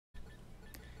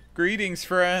Greetings,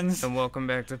 friends. And welcome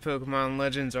back to Pokemon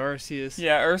Legends Arceus.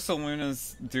 Yeah,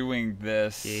 Ursaluna's doing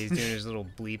this. Yeah, he's doing his little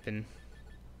bleeping.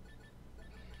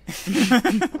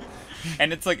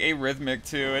 And it's like arrhythmic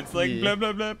too. It's like Yeah.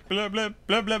 blah blah blah blah blah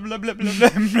blah blah blah blah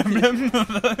blah blah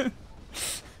blah blah.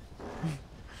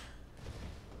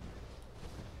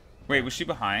 Wait, was she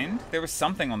behind? There was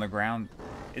something on the ground.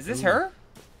 Is this her?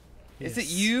 Is it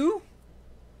Yes. you?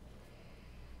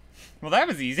 Well, that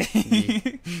was easy.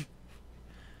 Yeah.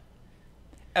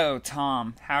 Oh,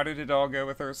 Tom, how did it all go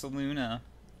with Ursaluna?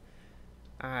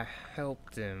 I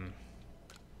helped him.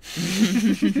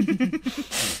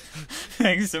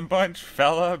 Thanks a bunch,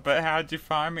 fella, but how'd you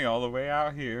find me all the way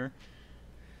out here?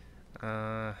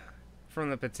 From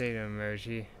the potato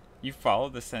emoji. You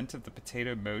followed the scent of the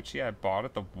potato mochi I bought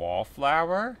at the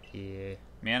Wallflower? Yeah.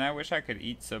 Man, I wish I could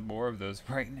eat some more of those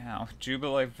right now.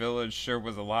 Jubilife Village sure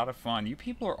was a lot of fun. You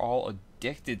people are all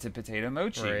addicted to potato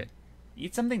mochi. Right.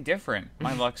 Eat something different.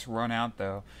 My luck's run out,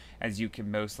 though, as you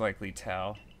can most likely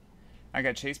tell. I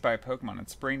got chased by a Pokemon and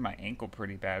sprained my ankle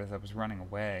pretty bad as I was running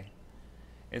away.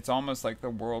 It's almost like the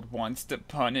world wants to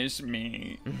punish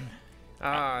me.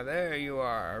 Ah, there you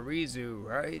are, Rizu,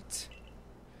 right?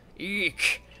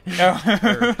 Eek!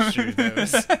 Oh. Or shoot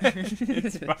those.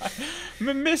 It's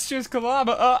fine. Mistress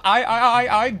Kalaba,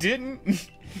 I didn't.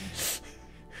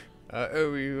 I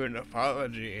owe you an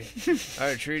apology.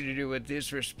 I treated you with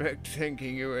disrespect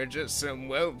thinking you were just some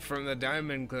whelp from the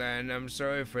Diamond Clan. I'm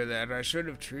sorry for that. I should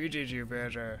have treated you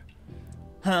better.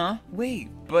 Huh? Wait,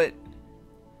 but...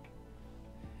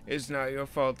 It's not your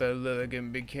fault that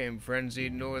Lilligant became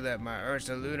frenzied, nor that my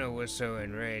Ursaluna was so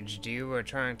enraged. You were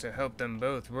trying to help them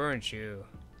both, weren't you?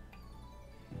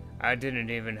 I didn't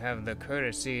even have the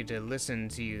courtesy to listen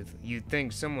to you. You'd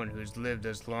think someone who's lived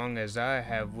as long as I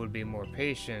have would be more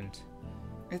patient.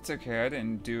 It's okay, I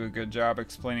didn't do a good job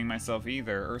explaining myself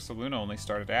either. Ursaluna only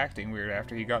started acting weird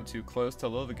after he got too close to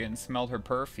Lilligant and smelled her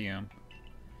perfume.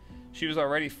 She was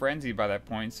already frenzied by that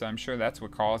point, so I'm sure that's what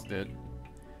caused it.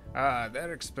 Ah, that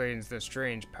explains the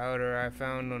strange powder I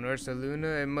found on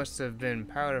Ursaluna. It must have been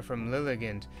powder from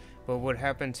Lilligant. But what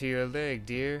happened to your leg,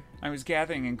 dear? I was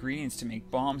gathering ingredients to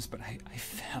make bombs, but I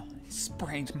fell and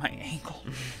sprained my ankle.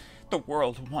 The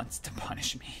world wants to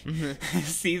punish me.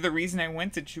 See, the reason I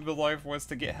went to Jubilife was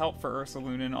to get help for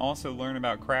Ursaluna and also learn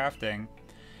about crafting.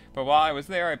 But while I was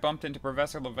there, I bumped into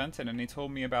Professor Leventon, and he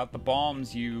told me about the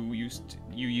bombs you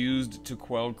used to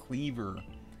quell Cleaver.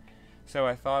 So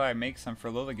I thought I'd make some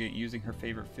for Lilligant using her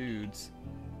favorite foods.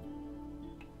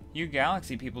 You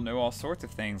Galaxy people know all sorts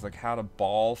of things, like how to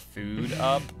ball food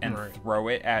up and Right. throw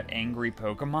it at angry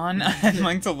Pokemon. I'd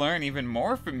like to learn even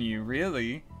more from you,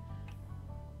 really.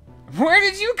 Where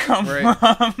did you come Right.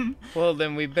 from? Well,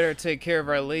 then we better take care of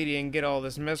Our Lady and get all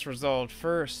this mess resolved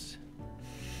first.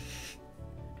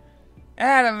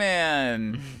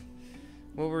 Adaman!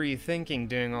 What were you thinking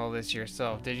doing all this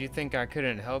yourself? Did you think I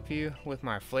couldn't help you with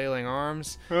my flailing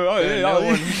arms? No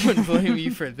one would blame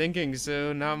you for thinking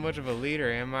so. Not much of a leader,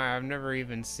 am I? I've never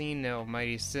even seen the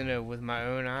almighty Sinnoh with my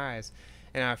own eyes,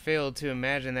 and I failed to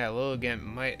imagine that Lilligant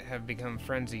might have become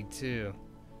frenzied too.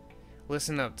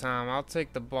 Listen up, Tom. I'll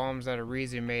take the bombs that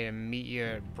Arizu made and meet you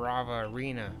at Brava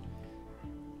Arena.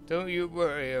 Don't you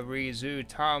worry, Arizu.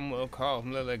 Tom will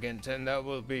calm Lilligant, and that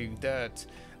will be that.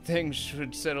 Things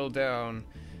should settle down.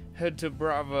 Head to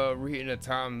Brava Arena,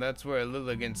 Tom. That's where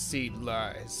Lilligant's seat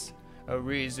lies.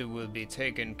 Arizu will be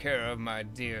taking care of my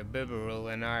dear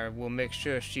Bibarel, and I will make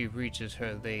sure she reaches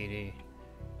her lady.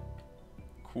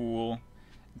 Cool.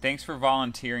 Thanks for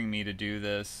volunteering me to do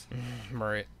this.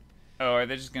 Right. Oh, are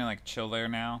they just gonna like chill there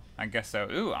now? I guess so.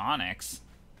 Ooh, Onyx.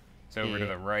 It's over to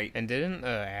Yeah. the right. And didn't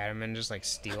Adaman just like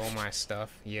steal my stuff?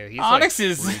 Yeah, he's Onyx like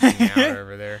is- freaking out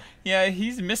over there. Yeah,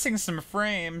 he's missing some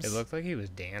frames. It looked like he was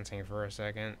dancing for a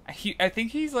second. I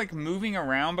think he's like moving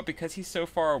around, but because he's so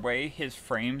far away, his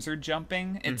frames are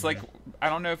jumping. It's like, I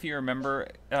don't know if you remember,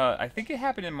 I think it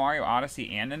happened in Mario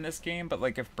Odyssey and in this game, but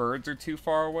like if birds are too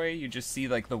far away, you just see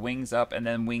like the wings up and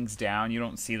then wings down. You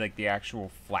don't see like the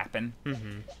actual flapping.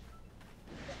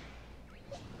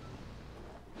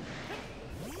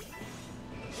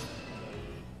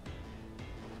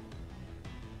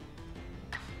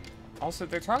 Also,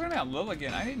 they're talking about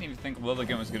Lilligant. I didn't even think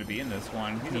Lilligant was going to be in this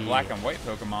one. He's a black and white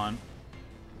Pokemon.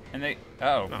 And they...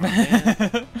 Oh.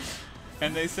 man.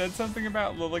 And they said something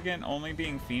about Lilligant only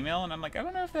being female, and I'm like, I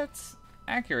don't know if that's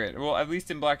accurate. Well, at least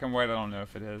in black and white, I don't know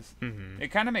if it is. It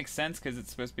kind of makes sense because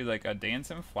it's supposed to be like a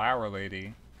dancing flower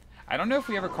lady. I don't know if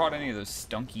we ever caught any of those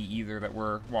Stunky either that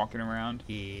were walking around.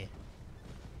 Yeah.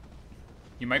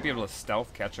 You might be able to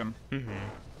stealth catch them.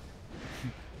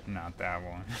 Not that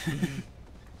one.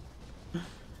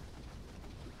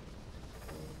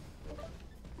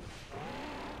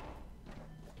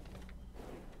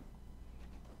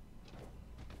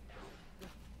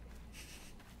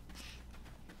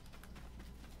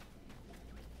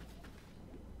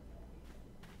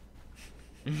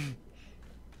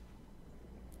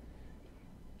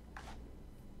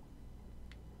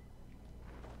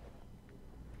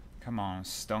 Come on,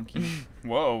 Stunky.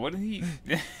 Whoa, what did he...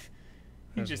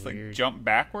 he just weird. like jump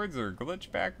backwards or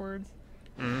glitch backwards?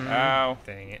 Ow.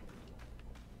 Dang it.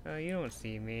 Oh, you don't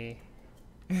see me.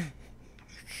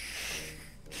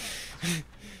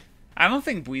 I don't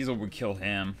think Weasel would kill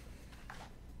him.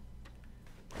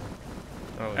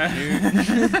 Oh, dude.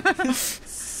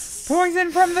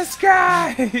 Poison from the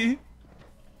sky!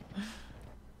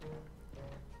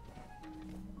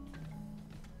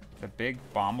 A big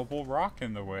bombable rock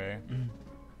in the way. I'm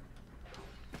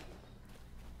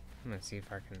gonna see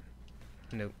if I can.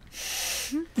 Nope.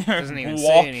 Doesn't even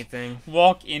say anything.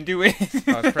 Walk into it.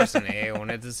 I was pressing A. I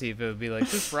wanted to see if it would be like,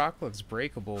 this rock looks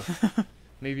breakable.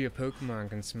 Maybe a Pokemon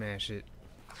can smash it.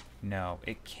 No,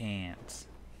 it can't.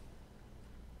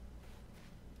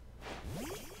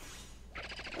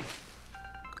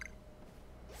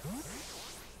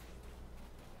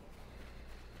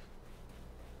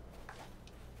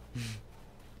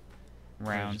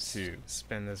 Round 2.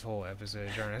 Spend this whole episode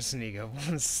trying to sneak up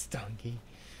on Stunky.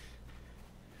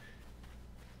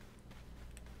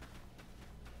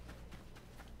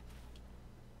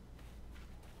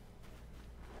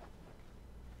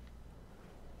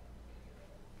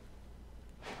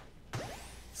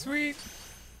 Sweet.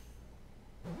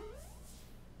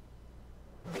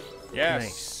 Yes.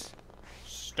 Nice.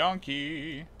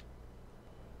 Stunky.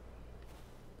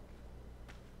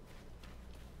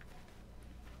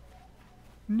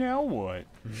 Now what?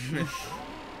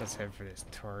 Let's head for this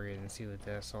target and see what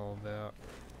that's all about.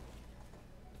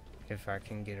 If I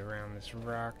can get around this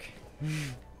rock.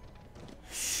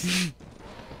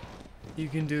 You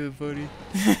can do it, buddy.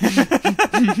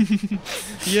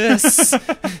 Yes!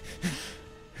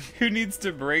 Who needs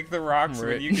to break the rocks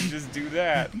when you can just do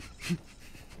that?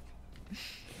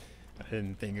 I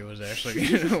didn't think it was actually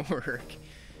gonna work.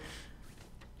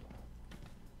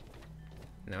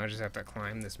 Now I just have to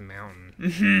climb this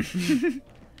mountain.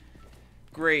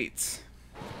 Great.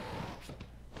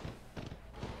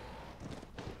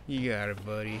 You got it,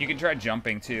 buddy. You can try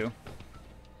jumping too.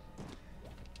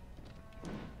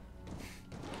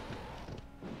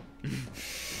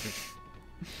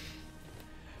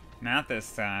 Not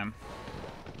this time.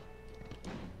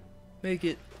 Make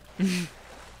it.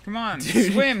 Come on,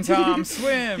 dude. Swim, Tom,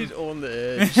 swim. He's on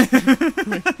the edge.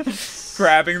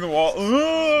 Grabbing the wall.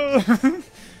 Oh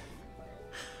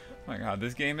my god,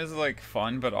 this game is like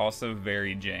fun, but also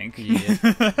very jank.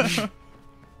 Yeah.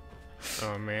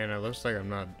 Oh man, it looks like I'm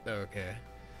not okay.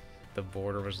 The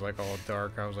border was like all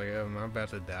dark. I was like, oh, am I about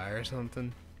to die or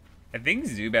something? I think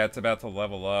Zubat's about to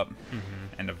level up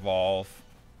and evolve.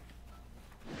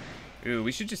 Ooh,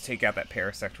 we should just take out that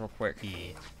Parasect real quick.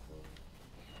 Yeah.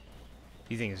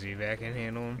 You think Zubat can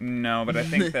handle him? No, but I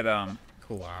think that,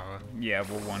 Koala. yeah,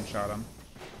 we'll one-shot him.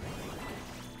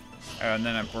 And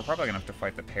then we're probably gonna have to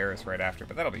fight the Paras right after,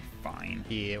 but that'll be fine.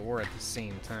 Yeah, we're at the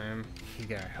same time. He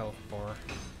got a health bar.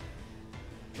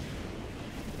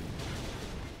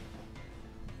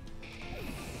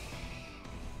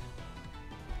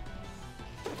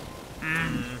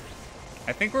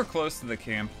 I think we're close to the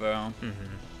camp, though.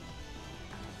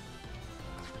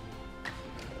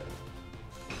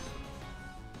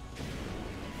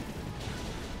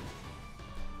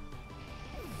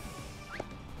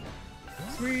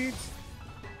 Sweet.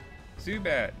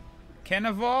 Zubat can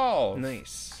evolve.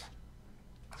 Nice.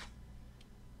 I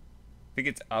think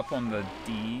it's up on the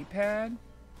D-pad,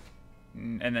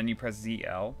 and then you press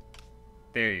ZL.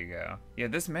 There you go. Yeah,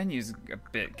 this menu's a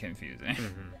bit confusing.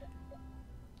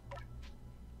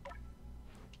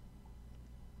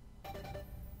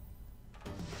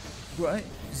 What?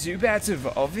 Zubat's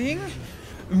evolving?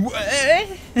 What?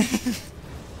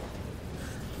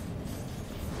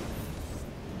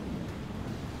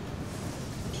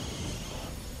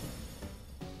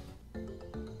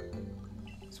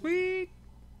 Sweet.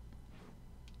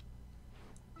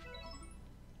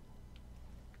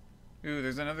 Ooh,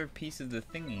 there's another piece of the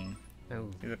thingy. Oh.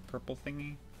 The purple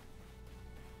thingy.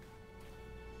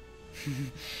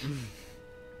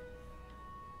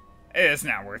 It's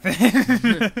not worth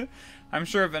it. I'm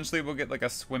sure eventually we'll get like a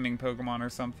swimming Pokemon or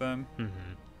something.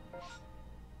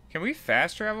 Can we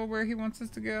fast travel where he wants us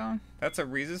to go? That's a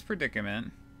Reese's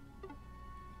predicament.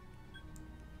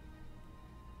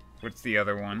 What's the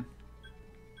other one?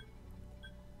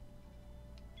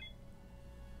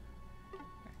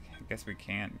 I guess we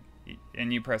can't.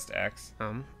 And you pressed X.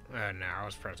 No, I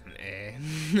was pressing A.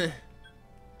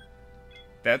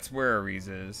 That's where Ares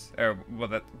is. Oh,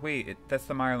 well, wait, that's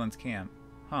the Mireland's camp.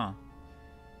 Huh.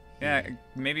 Yeah,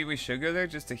 maybe we should go there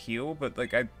just to heal, but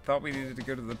like I thought we needed to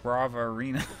go to the Brava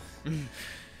Arena. Oh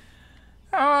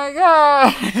my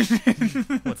god!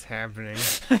 What's happening?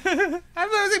 I'm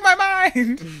losing my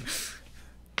mind!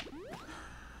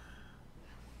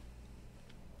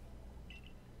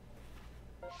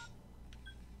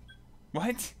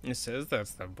 What? It says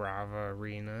that's the Brava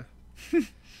Arena.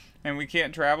 And we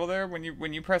can't travel there? When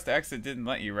you pressed X, it didn't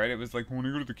let you, right? It was like, want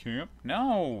to go to the camp?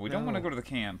 No, we don't want to go to the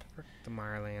camp. The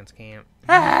Mirelands camp.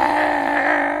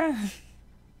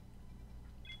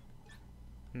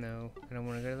 No, I don't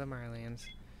want to go to the Mirelands.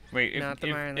 Wait,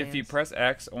 if you press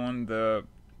X on the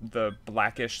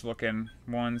blackish looking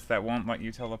ones, that won't let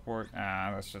you teleport.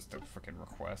 Ah, that's just a freaking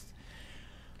request.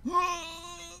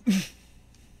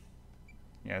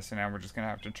 Yeah, so now we're just gonna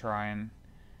have to try and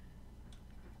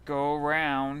go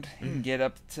around and get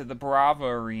up to the Brava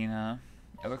Arena.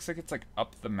 It looks like it's like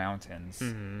up the mountains.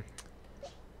 Mm-hmm.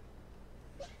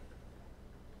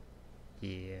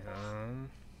 Yeah.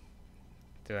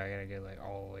 Do I gotta go like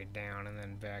all the way down and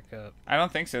then back up? I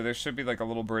don't think so. There should be like a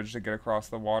little bridge to get across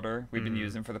the water we've been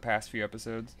using for the past few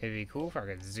episodes. It'd be cool if I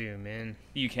could zoom in.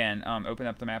 You can open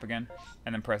up the map again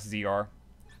and then press ZR.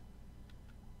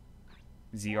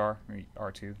 ZR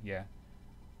or R2, yeah.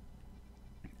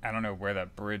 I don't know where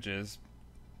that bridge is.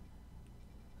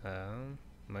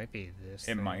 Might be this.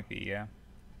 It might be, yeah.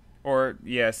 Or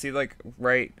yeah, see like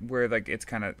right where like it's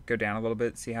kind of go down a little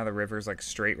bit. See how the river's like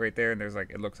straight right there, and there's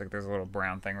like it looks like there's a little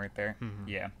brown thing right there. Mm-hmm.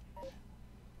 Yeah.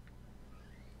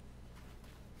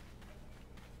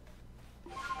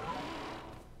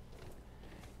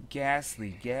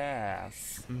 Ghastly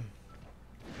gas.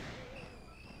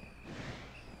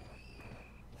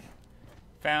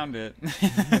 Found it.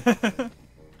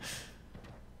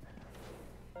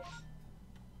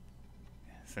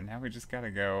 So now we just gotta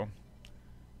go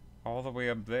all the way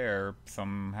up there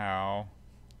somehow.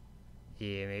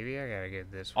 Yeah, maybe I gotta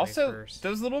get this way Also, first.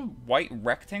 those little white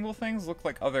rectangle things look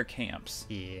like other camps.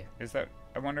 Yeah. Is that?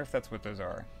 I wonder if that's what those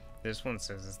are. This one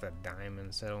says it's the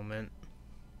Diamond Settlement.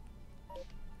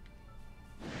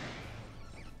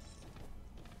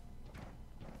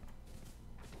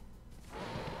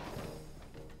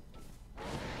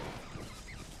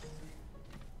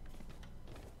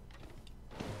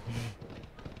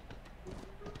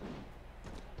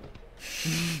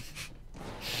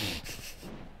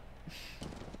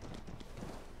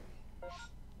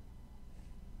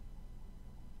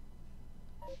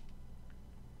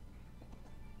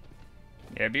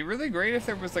 Yeah, it'd be really great if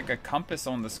there was like a compass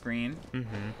on the screen.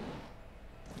 Mm-hmm.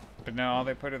 But no, all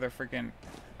they put are their freaking...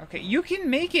 Okay, you can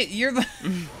make it! You're the...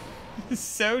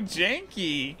 so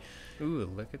janky! Ooh, a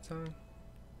Lickitung?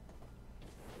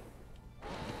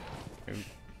 Ooh.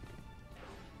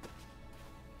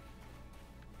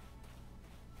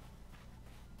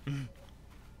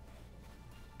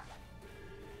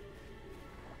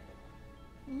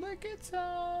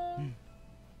 Lickitung!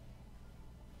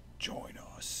 Join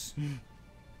us.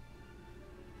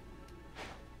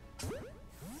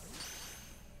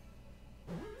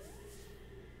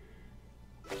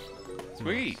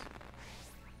 Sweet.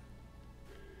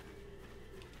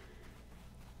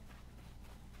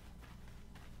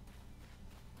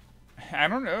 I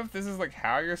don't know if this is like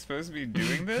how you're supposed to be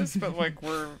doing this, but like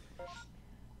we're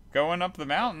going up the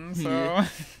mountain, so Yeah.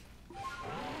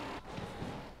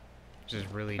 Just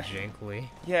really jankly.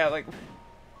 yeah, like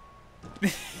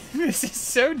this is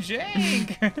so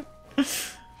jank.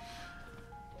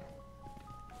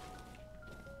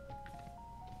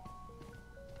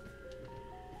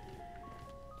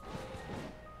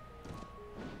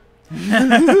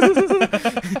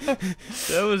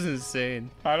 That was insane.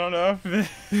 I don't know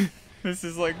if this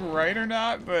is like right or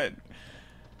not, but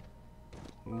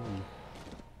Ooh.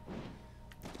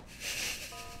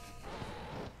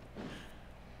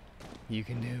 You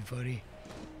can do it, buddy.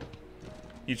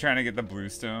 you trying to get the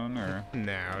bluestone or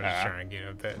No, I was just trying to get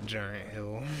up that giant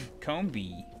hill.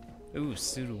 Combi? Ooh,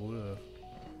 Sudowoodo.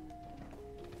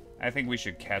 I think we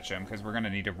should catch him because we're gonna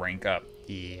need to rank up.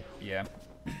 Yeah. Yeah.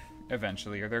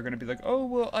 Eventually, or they're gonna be like, "Oh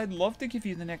well, I'd love to give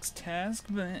you the next task,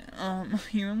 but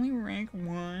you only rank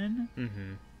 1."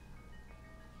 Mm-hmm.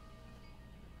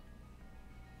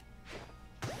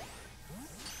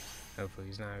 Hopefully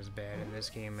he's not as bad in this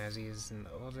game as he is in the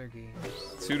other games.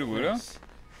 Sudowoodo?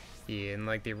 Yeah, in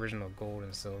like the original Gold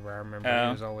and Silver, I remember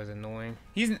he was always annoying.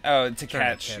 He's to Trying to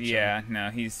catch. catch Yeah,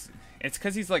 no, it's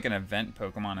because he's like an event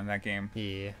Pokemon in that game.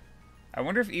 Yeah. I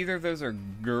wonder if either of those are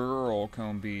girl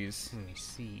Combies. Let me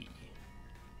see.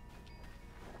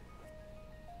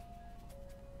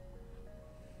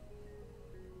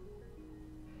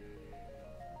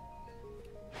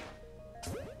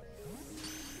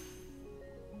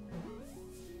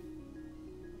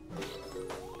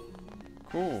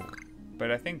 Ooh, but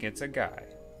I think it's a guy,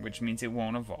 which means it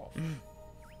won't evolve.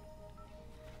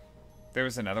 There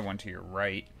was another one to your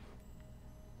right.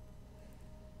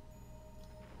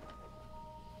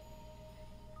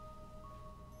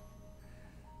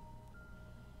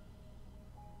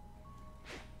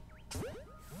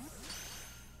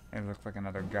 It looked like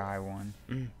another guy one.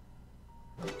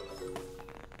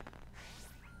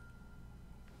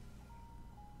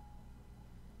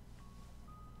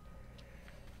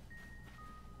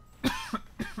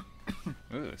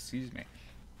 Ooh, excuse me.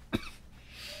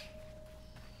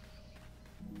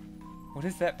 What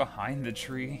is that behind the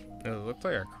tree? It looked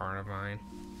like a carnivine.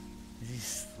 Is he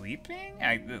sleeping?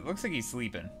 It looks like he's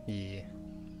sleeping. Yeah.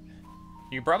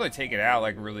 You could probably take it out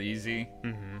like really easy.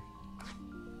 Mm-hmm.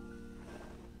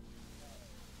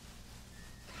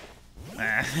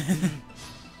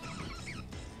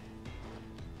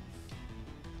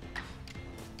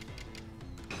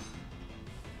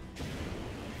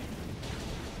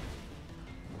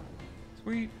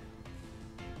 Sweet.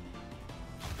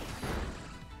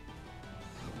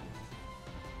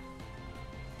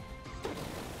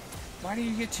 Why do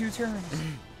you get 2 turns?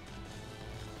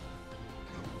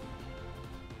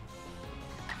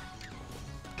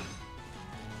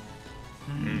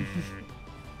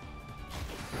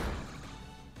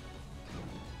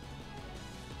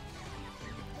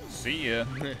 See ya.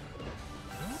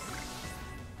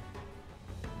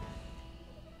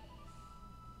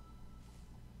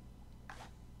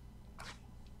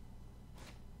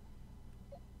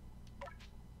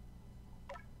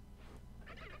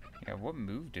 Yeah, what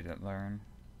move did it learn?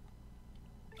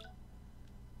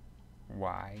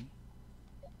 Why?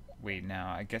 Wait, no,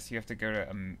 I guess you have to go to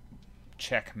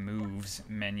check moves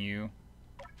menu.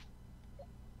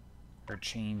 Or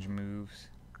change moves.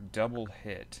 Double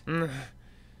hit.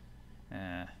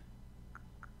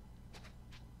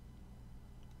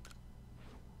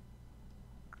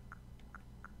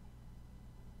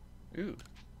 Ooh.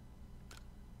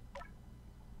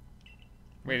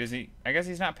 Wait, is he? I guess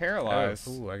he's not paralyzed.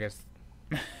 Oh, ooh, I guess.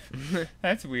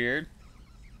 That's weird.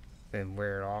 Then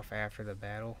wear it off after the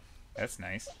battle. That's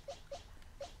nice.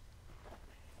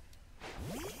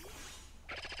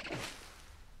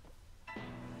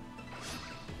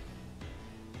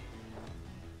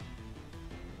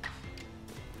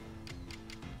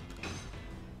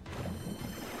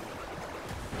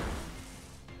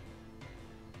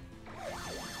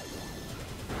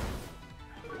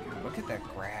 Look at that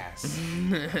grass.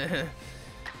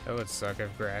 That would suck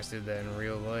if grass did that in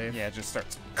real life. Yeah, it just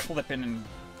starts clipping and...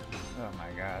 Oh my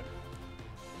god.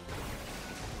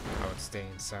 I would stay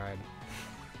inside.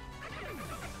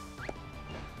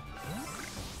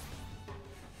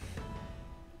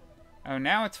 Oh,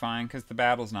 now it's fine because the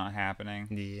battle's not happening.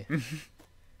 Yeah.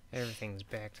 Everything's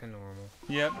back to normal.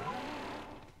 Yep.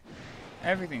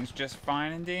 Everything's just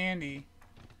fine and dandy.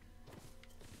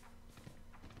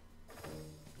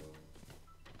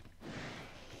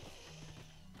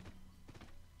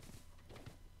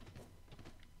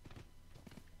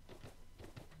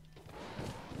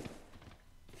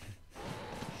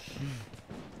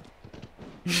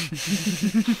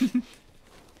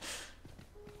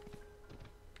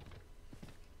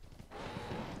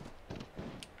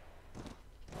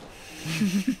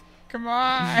 Come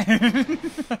on!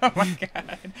 Oh my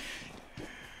god.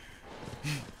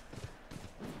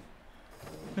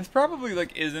 This probably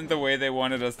like isn't the way they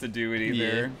wanted us to do it either.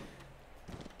 Yeah.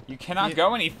 You cannot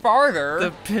go any farther.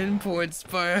 The pinpoint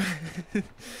spire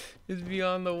is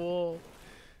beyond the wall.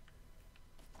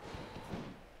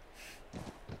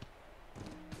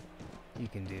 You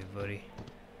can do it, buddy.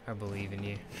 I believe in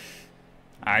you.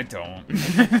 I don't.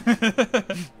 Gotta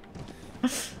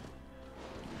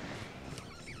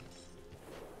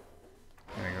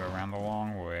go around the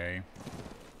long way.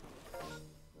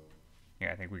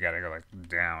 Yeah, I think we gotta go like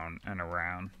down and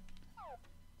around.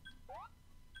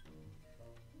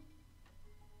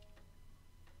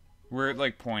 We're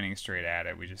like pointing straight at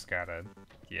it. We just gotta,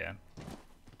 yeah,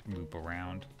 loop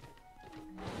around.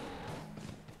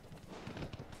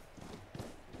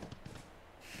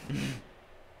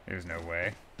 There's no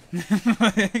way.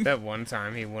 That one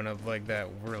time he went up like that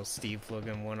real steep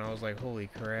looking one, I was like, holy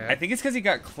crap. I think it's because he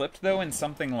got clipped though in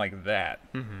something like that.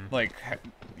 Mm-hmm. Like,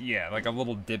 yeah, like a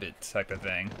little divot type of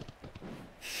thing.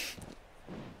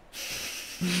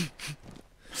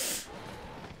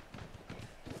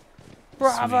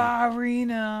 Brava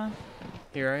Arena!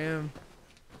 Here I am.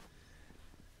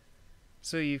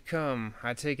 So you've come.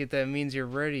 I take it that means you're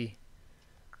ready.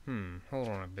 Hold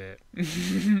on a bit.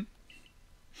 Is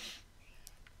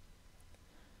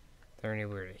there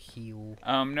anywhere to heal?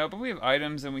 No, but we have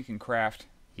items and we can craft.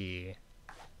 Yeah.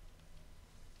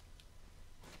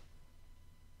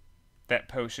 That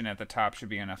potion at the top should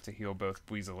be enough to heal both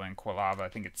Weasel and Quilava. I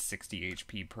think it's 60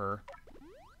 HP per.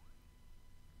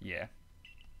 Yeah.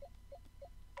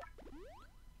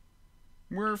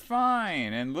 We're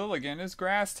fine, and Lilligant is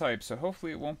grass type, so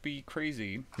hopefully it won't be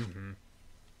crazy. Mm-hmm.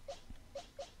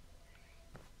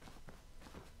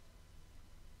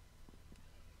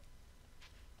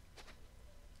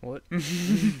 What?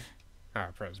 I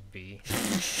press B.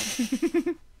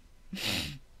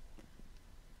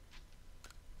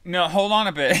 No, hold on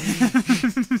a bit.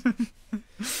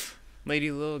 Lady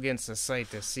Lilligant's a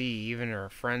sight to see, even in her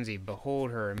frenzy.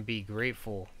 Behold her and be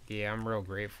grateful. Yeah, I'm real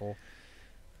grateful.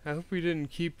 I hope we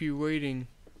didn't keep you waiting.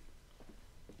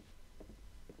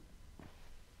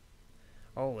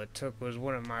 All it took was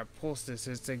one of my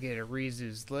poultices to get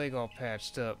Arizu's leg all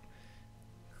patched up.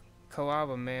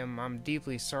 Quilava, ma'am, I'm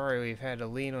deeply sorry we've had to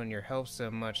lean on your help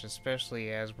so much,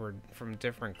 especially as we're from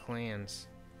different clans.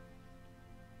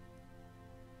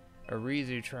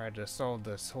 Arizu tried to solve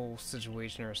this whole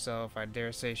situation herself. I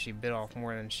dare say she bit off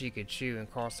more than she could chew and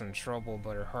caused some trouble,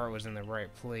 but her heart was in the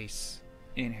right place.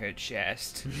 In her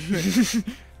chest.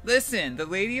 Listen, the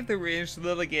Lady of the Ridge,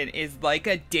 Lilligant, is like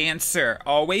a dancer,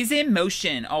 always in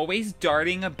motion, always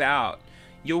darting about.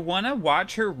 You'll want to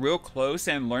watch her real close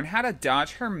and learn how to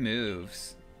dodge her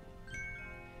moves.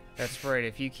 That's right,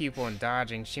 if you keep on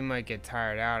dodging, she might get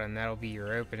tired out and that'll be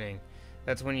your opening.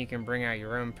 That's when you can bring out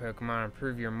your own Pokemon and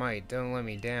prove your might. Don't let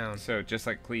me down. So, just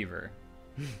like Cleaver.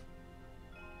 You're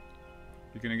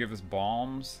gonna give us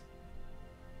bombs?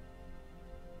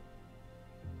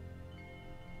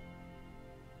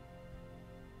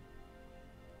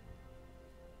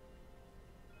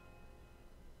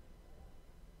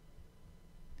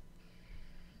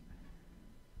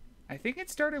 I think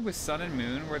it started with Sun and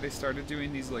Moon, where they started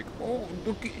doing these like, oh,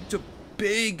 look, it's a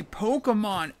big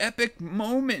Pokemon, epic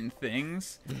moment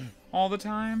things all the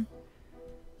time.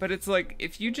 But it's like,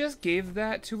 if you just gave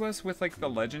that to us with like the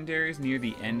legendaries near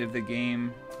the end of the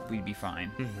game, we'd be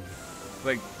fine.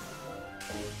 Like,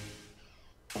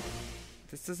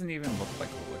 this doesn't even look like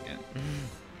Lilligant.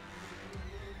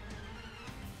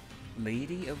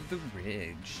 Lady of the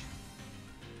Ridge.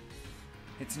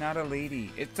 It's not a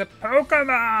lady, it's a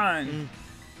Pokemon!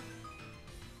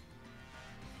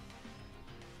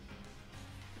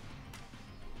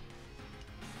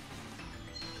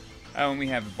 Oh, and we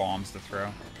have bombs to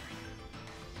throw.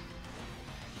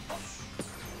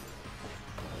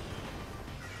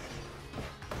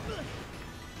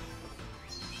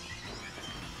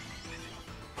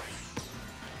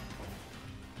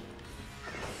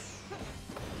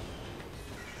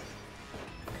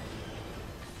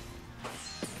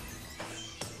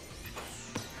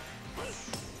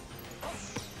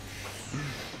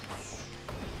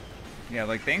 Yeah,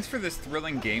 like, thanks for this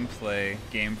thrilling gameplay,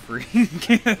 Game Freak.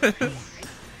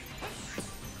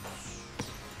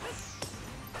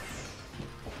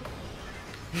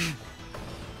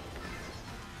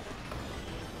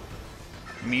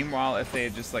 Meanwhile, if they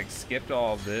had just, like, skipped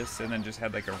all of this and then just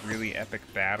had, like, a really epic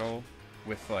battle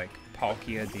with, like,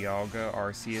 Palkia, Dialga,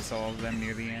 Arceus, all of them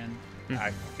near the end,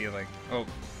 I feel like... Oh,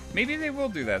 maybe they will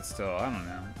do that still. I don't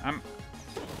know.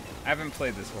 I haven't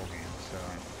played this whole game, so...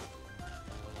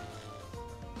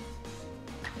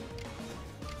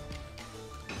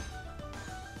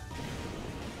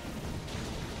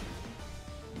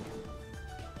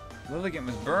 Lilligant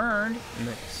was burned.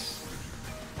 Nice.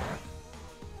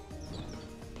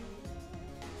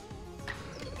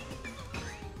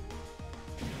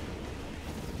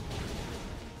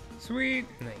 Sweet.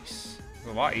 Nice. It's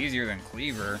a lot easier than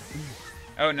Cleaver.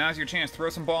 Oh, now's your chance. Throw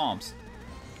some bombs.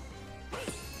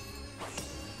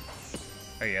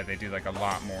 Oh yeah, they do like a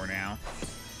lot more now.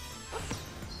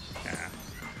 Yeah.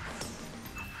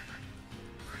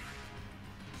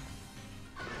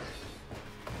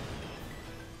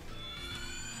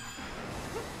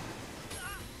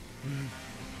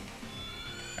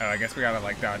 Oh, I guess we gotta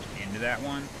like dodge into that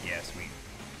one? Yeah, sweet.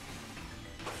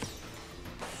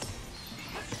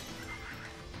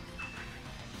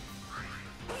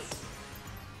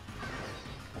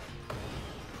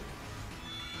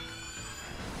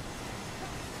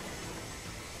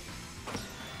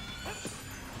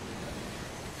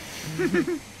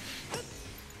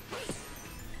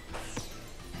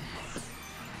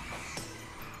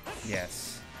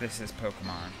 Yes, this is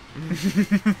Pokemon.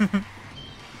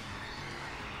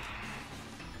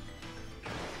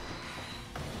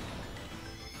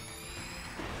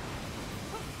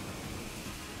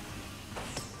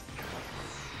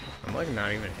 I'm like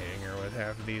not even hitting her with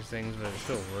half of these things, but it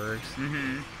still works.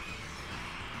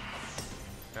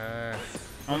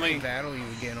 Only battle you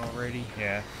again already.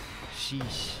 Yeah.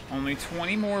 Sheesh. Only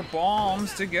 20 more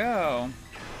bombs to go.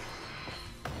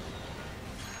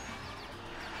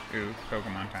 Ooh,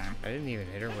 Pokemon time. I didn't even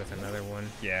hit her with another one.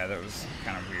 Yeah, that was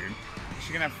kind of weird. Is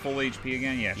she gonna have full HP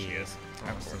again? Yeah, she is. Of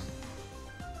Awesome. course.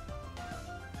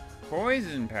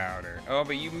 Poison powder. Oh,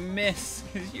 but you miss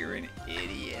because you're an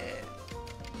idiot.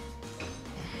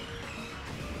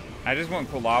 I just want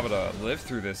Quilava to live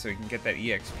through this so he can get that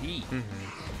EXP.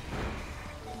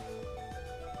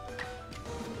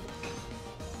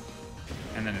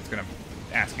 And then it's gonna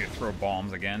ask you to throw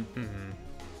bombs again.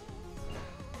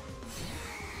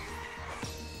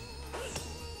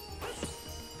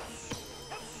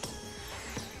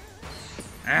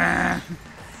 Ah!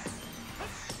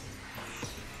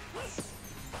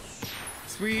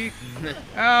 Sweet.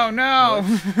 Oh no!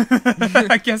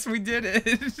 I guess we did it.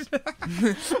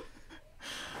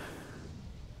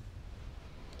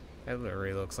 That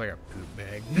literally looks like a poop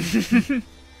bag.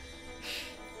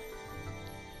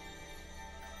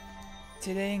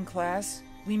 Today in class,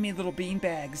 we made little bean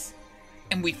bags,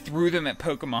 and we threw them at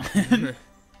Pokemon.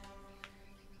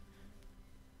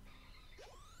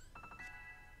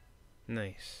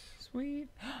 Nice. Sweet.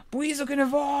 Buizel can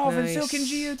evolve, and so Nice. can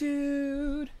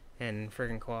Geodude. And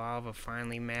freaking Quilava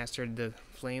finally mastered the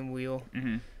flame wheel.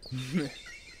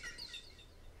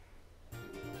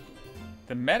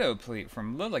 The Meadow Plate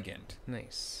from Lilligant.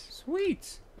 Nice.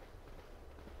 Sweet.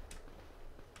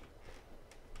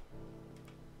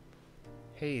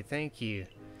 Hey, thank you.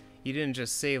 You didn't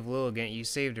just save Lilligant, you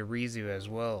saved Arizu as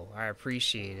well. I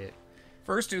appreciate it.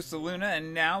 First Ursaluna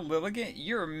and now Lilligant.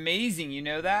 You're amazing, you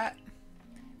know that?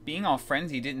 Being all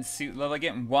frenzied didn't suit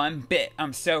Lilligant one bit.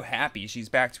 I'm so happy she's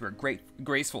back to her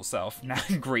graceful self.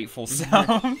 Not grateful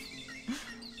self.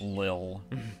 Lil.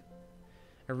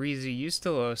 Arizu, you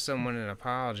still owe someone an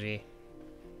apology.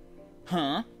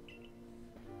 Huh?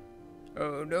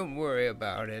 Oh, don't worry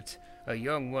about it. A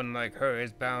young one like her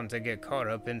is bound to get caught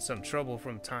up in some trouble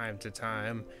from time to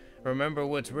time. Remember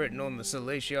what's written on the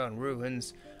Celestian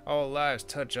ruins? All lives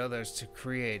touch others to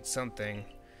create something.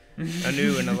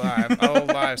 Anew and alive. All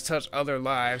lives touch other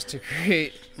lives to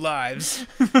create lives.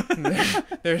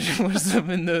 There's wisdom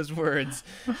in those words.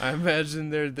 I imagine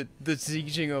they're the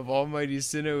teaching of Almighty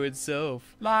Sinnoh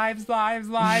itself. Lives, lives,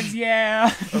 lives,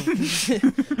 yeah.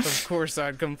 Of course,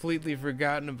 I'd completely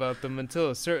forgotten about them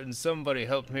until a certain somebody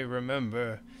helped me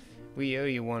remember. We owe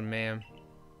you one, ma'am.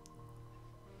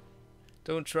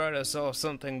 Don't try to solve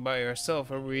something by yourself,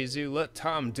 Arizu. Let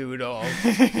Tom do it all.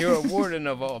 You're a warden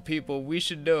of all people. We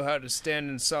should know how to stand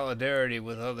in solidarity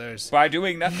with others. By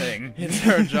doing nothing. It's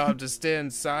our job to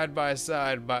stand side by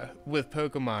side with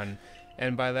Pokemon.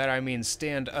 And by that I mean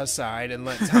stand aside and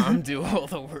let Tom do all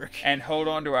the work. And hold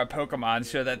on to our Pokemon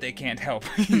so that they can't help.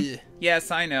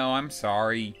 Yes, I know. I'm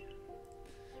sorry.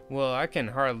 Well, I can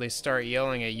hardly start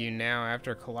yelling at you now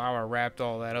after Kalawa wrapped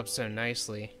all that up so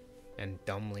nicely. And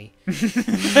dumbly.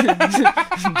 Just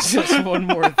one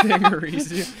more thing,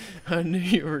 Arizu. I know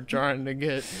you were trying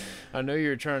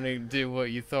to do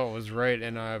what you thought was right,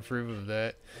 and I approve of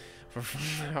that. But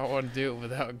I want to do it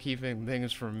without keeping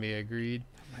things from me, agreed?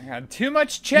 Oh my god, too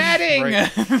much chatting!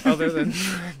 Right. Other than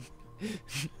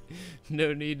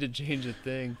no need to change a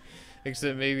thing.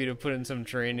 Except maybe to put in some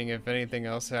training if anything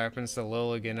else happens to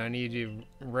Lilligant. I need you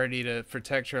ready to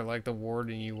protect her like the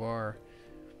warden you are.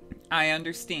 I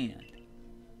understand.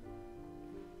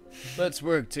 Let's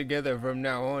work together from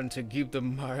now on to keep the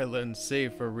Mireland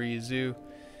safe, Arizu.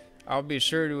 I'll be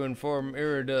sure to inform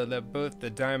Irida that both the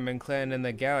Diamond Clan and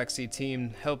the Galaxy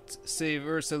team helped save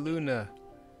Ursaluna.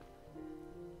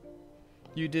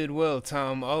 You did well,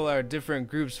 Tom. All our different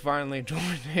groups finally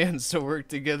joined hands to work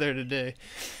together today.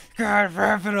 God,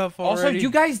 wrap it up already. Also,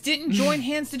 you guys didn't join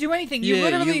hands to do anything. You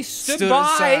literally stood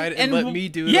aside by and let me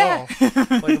do it all.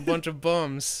 Like a bunch of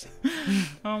bums.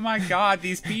 Oh my god,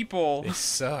 these people. They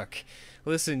suck.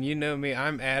 Listen, you know me.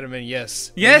 I'm Adam, and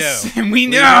yes. Yes, we We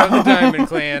know. are the Diamond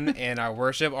Clan, and I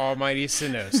worship Almighty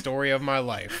Sinnoh. Story of my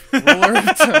life. Ruler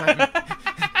of time.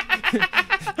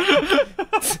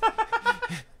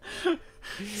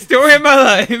 Story of my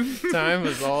life. Time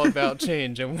is all about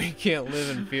change, and we can't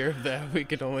live in fear of that. We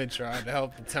can only try to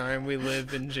help the time we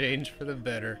live and change for the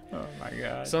better. Oh my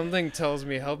god. Something tells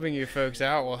me helping you folks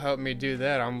out will help me do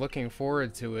that. I'm looking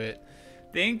forward to it.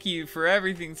 Thank you for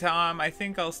everything, Tom. I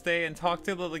think I'll stay and talk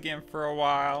to Lilligant for a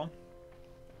while.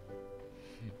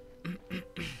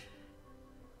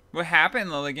 What happened,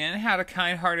 Lilligant? How'd a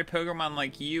kind-hearted Pokemon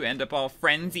like you end up all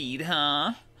frenzied,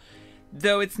 huh?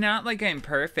 Though it's not like I'm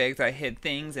perfect. I hid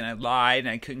things and I lied and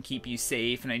I couldn't keep you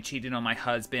safe and I cheated on my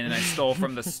husband and I stole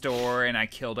from the store and I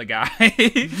killed a guy.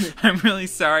 I'm really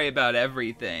sorry about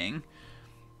everything.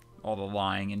 All the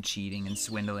lying and cheating and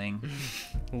swindling.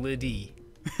 Liddy.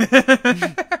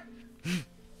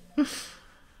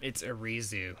 It's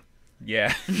Arizu.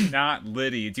 Yeah, not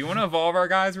Liddy. Do you want to evolve our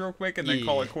guys real quick and then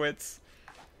call it quits?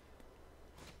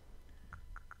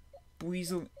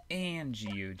 Weasel and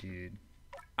Geodude.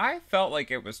 I felt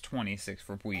like it was 26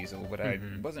 for Weasel, but I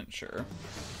wasn't sure.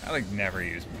 I like never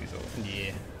use Weasel.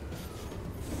 Yeah.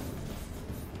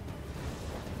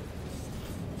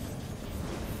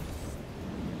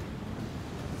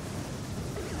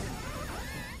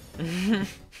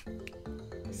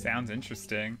 Sounds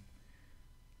interesting.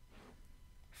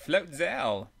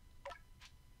 Floatzel.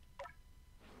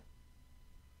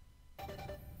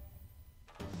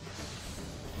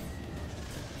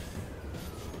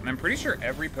 And I'm pretty sure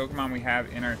every Pokemon we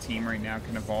have in our team right now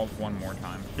can evolve one more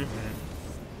time.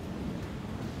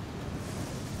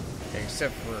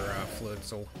 Except for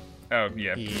Floatzel. Oh,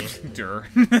 yeah. Dur.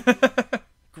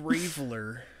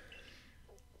 Graveler.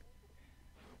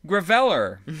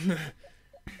 Graveler.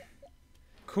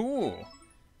 Cool.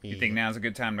 Yeah. You think now's a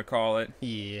good time to call it?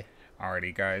 Yeah.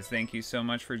 Alrighty, guys. Thank you so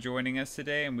much for joining us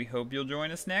today, and we hope you'll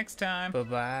join us next time.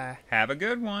 Bye-bye. Have a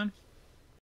good one.